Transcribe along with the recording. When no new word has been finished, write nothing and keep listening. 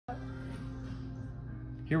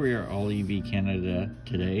Here we are, All EV Canada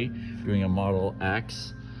today, doing a Model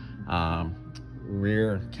X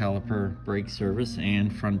rear caliper brake service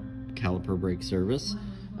and front caliper brake service.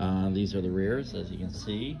 These are the rears, as you can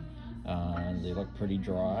see. They look pretty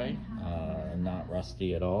dry, not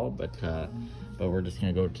rusty at all, but we're just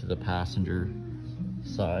gonna go to the passenger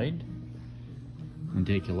side and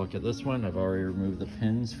take a look at this one. I've already removed the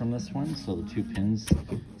pins from this one, so the two pins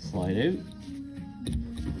slide out.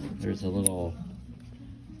 There's a little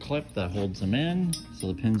clip that holds them in, so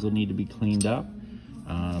the pins will need to be cleaned up.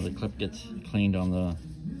 The clip gets cleaned on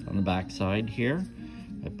the back side here.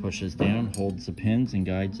 It pushes down, holds the pins and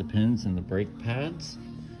guides the pins in the brake pads.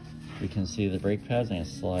 We can see the brake pads. I'm gonna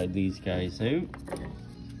slide these guys out.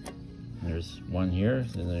 There's one here,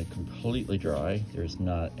 and they're completely dry. There's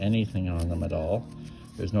not anything on them at all.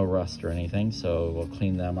 There's no rust or anything, so we'll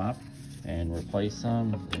clean them up and replace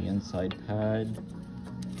them. The inside pad,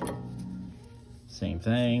 same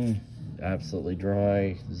thing, absolutely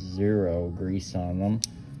dry, zero grease on them,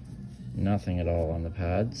 nothing at all on the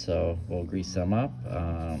pad. So we'll grease them up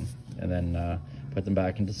and then put them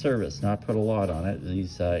back into service. Not put a lot on it.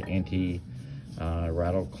 These anti-rattle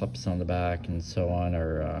clips on the back and so on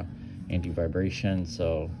are anti-vibration,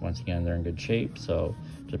 so once again they're in good shape. So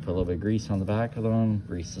just put a little bit of grease on the back of them,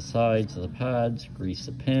 grease the sides of the pads, grease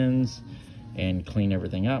the pins, and clean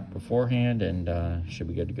everything up beforehand, and should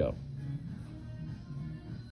be good to go.